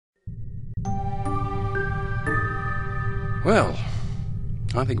Well,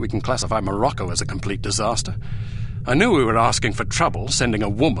 I think we can classify Morocco as a complete disaster. I knew we were asking for trouble, sending a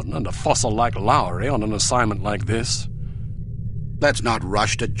woman and a fossil like Lowry on an assignment like this. Let's not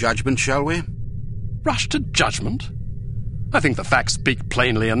rush to judgment, shall we? Rush to judgment? I think the facts speak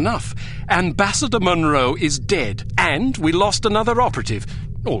plainly enough. Ambassador Monroe is dead, and we lost another operative,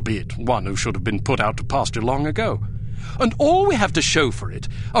 albeit one who should have been put out to pasture long ago. And all we have to show for it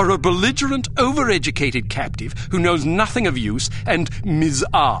are a belligerent, overeducated captive who knows nothing of use, and Ms.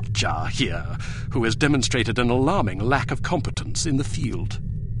 Archer here, who has demonstrated an alarming lack of competence in the field.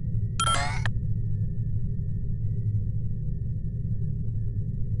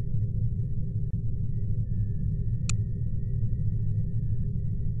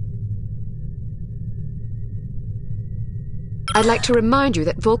 I'd like to remind you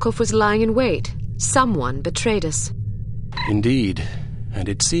that Volkov was lying in wait. Someone betrayed us. Indeed, and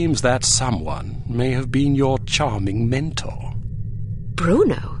it seems that someone may have been your charming mentor.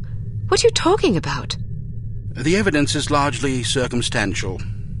 Bruno? What are you talking about? The evidence is largely circumstantial,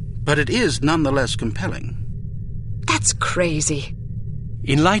 but it is nonetheless compelling. That's crazy.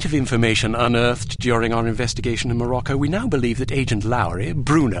 In light of information unearthed during our investigation in Morocco, we now believe that Agent Lowry,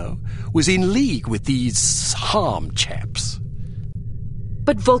 Bruno, was in league with these H.A.R.M chaps.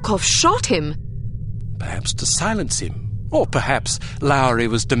 But Volkov shot him. Perhaps to silence him. Or perhaps Lowry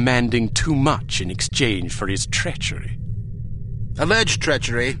was demanding too much in exchange for his treachery. Alleged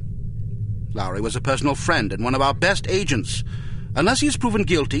treachery. Lowry was a personal friend and one of our best agents. Unless he is proven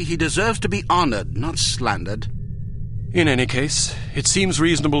guilty, he deserves to be honored, not slandered. In any case, it seems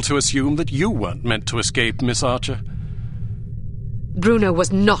reasonable to assume that you weren't meant to escape, Miss Archer. Bruno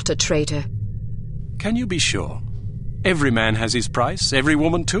was not a traitor. Can you be sure? Every man has his price, every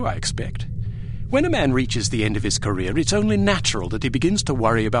woman too, I expect. When a man reaches the end of his career, it's only natural that he begins to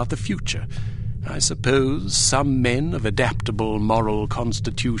worry about the future. I suppose some men of adaptable moral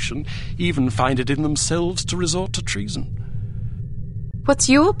constitution even find it in themselves to resort to treason. What's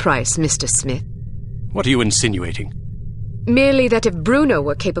your price, Mr. Smith? What are you insinuating? Merely that if Bruno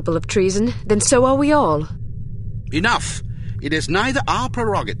were capable of treason, then so are we all. Enough! It is neither our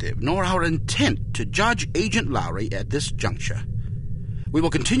prerogative nor our intent to judge Agent Lowry at this juncture. We will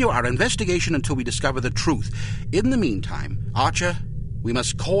continue our investigation until we discover the truth. In the meantime, Archer, we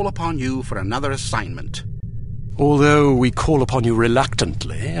must call upon you for another assignment. Although we call upon you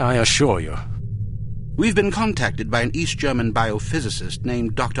reluctantly, I assure you. We've been contacted by an East German biophysicist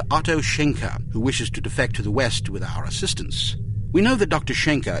named Dr. Otto Schenker, who wishes to defect to the West with our assistance. We know that Dr.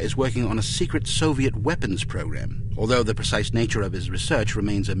 Schenker is working on a secret Soviet weapons program, although the precise nature of his research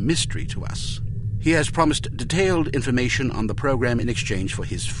remains a mystery to us. He has promised detailed information on the program in exchange for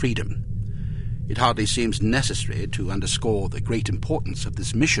his freedom. It hardly seems necessary to underscore the great importance of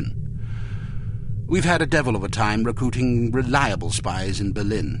this mission. We've had a devil of a time recruiting reliable spies in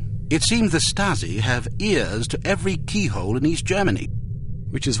Berlin. It seems the Stasi have ears to every keyhole in East Germany.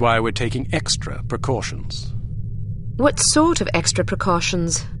 Which is why we're taking extra precautions. What sort of extra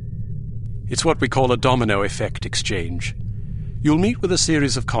precautions? It's what we call a domino effect exchange. You'll meet with a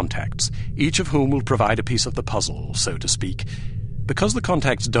series of contacts, each of whom will provide a piece of the puzzle, so to speak. Because the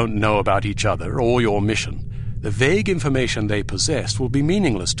contacts don't know about each other or your mission, the vague information they possess will be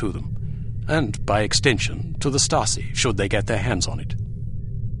meaningless to them, and, by extension, to the Stasi, should they get their hands on it.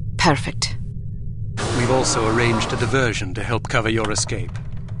 Perfect. We've also arranged a diversion to help cover your escape.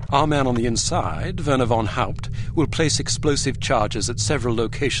 Our man on the inside, Werner von Haupt, will place explosive charges at several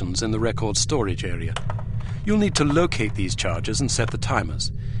locations in the record storage area. You'll need to locate these charges and set the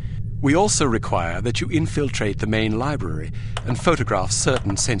timers. We also require that you infiltrate the main library and photograph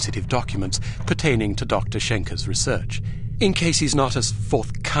certain sensitive documents pertaining to Dr. Schenker's research, in case he's not as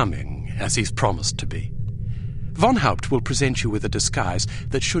forthcoming as he's promised to be. Von Haupt will present you with a disguise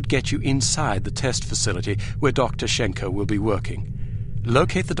that should get you inside the test facility where Dr. Schenker will be working.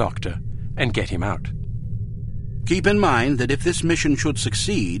 Locate the doctor and get him out. Keep in mind that if this mission should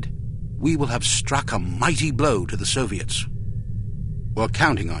succeed, we will have struck a mighty blow to the Soviets. We're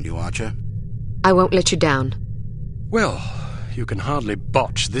counting on you, Archer. I won't let you down. Well, you can hardly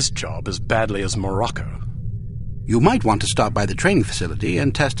botch this job as badly as Morocco. You might want to stop by the training facility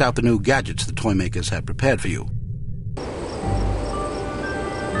and test out the new gadgets the toy makers have prepared for you.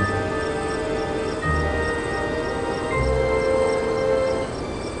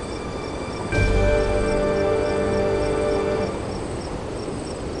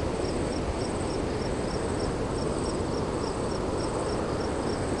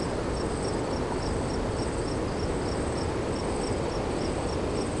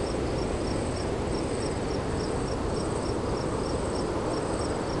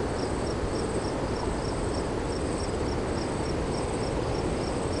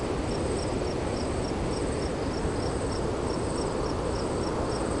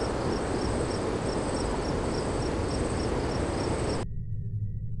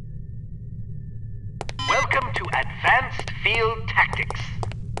 Welcome to Advanced Field Tactics.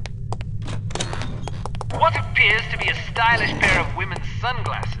 What appears to be a stylish pair of women's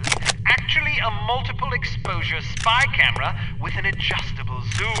sunglasses is actually a multiple exposure spy camera with an adjustable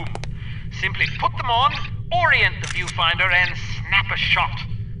zoom. Simply put them on, orient the viewfinder, and snap a shot.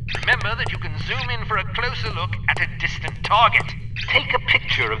 Remember that you can zoom in for a closer look at a distant target. Take a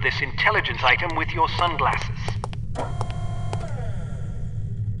picture of this intelligence item with your sunglasses.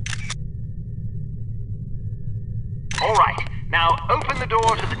 Alright, now open the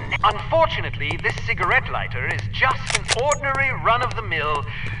door to the Unfortunately, this cigarette lighter is just an ordinary run-of-the-mill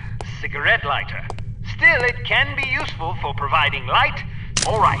cigarette lighter. Still, it can be useful for providing light.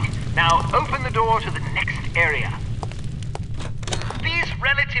 Alright, now open the door to the next area. These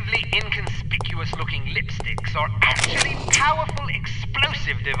relatively inconspicuous-looking lipsticks are actually powerful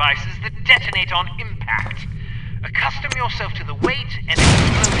explosive devices that detonate on impact. Accustom yourself to the weight and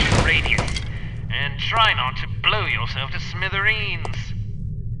explosion radius, and try not to blow yourself to smithereens.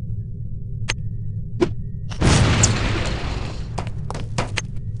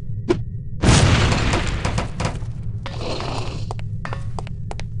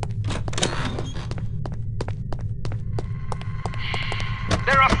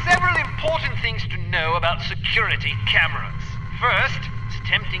 There are several important things to know about security cameras. First, as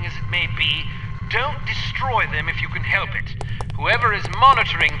tempting as it may be, don't destroy them if you can help it. Whoever is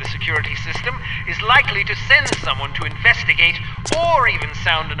monitoring the security system is likely to send someone to investigate or even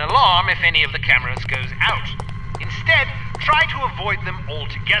sound an alarm if any of the cameras goes out. Instead, try to avoid them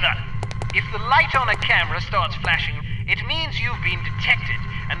altogether. If the light on a camera starts flashing, it means you've been detected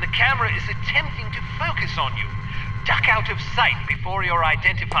and the camera is attempting to focus on you. Duck out of sight before you're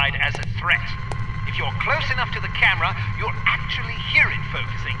identified as a threat. If you're close enough to the camera, you'll actually hear it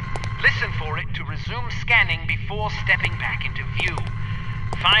focusing. Listen for it to resume scanning before stepping back into view.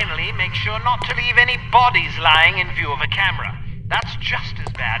 Finally, make sure not to leave any bodies lying in view of a camera. That's just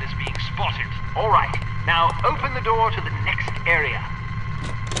as bad as being spotted. Alright, now open the door to the next area.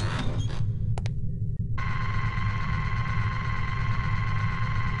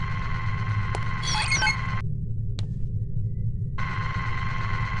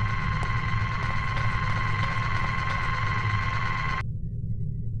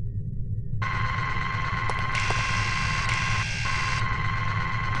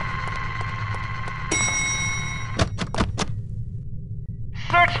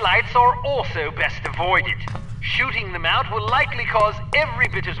 Searchlights are also best avoided. Shooting them out will likely cause every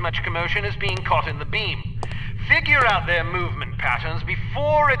bit as much commotion as being caught in the beam. Figure out their movement patterns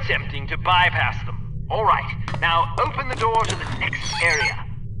before attempting to bypass them. Alright, now open the door to the next area.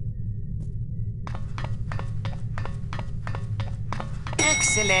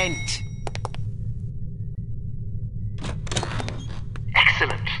 Excellent!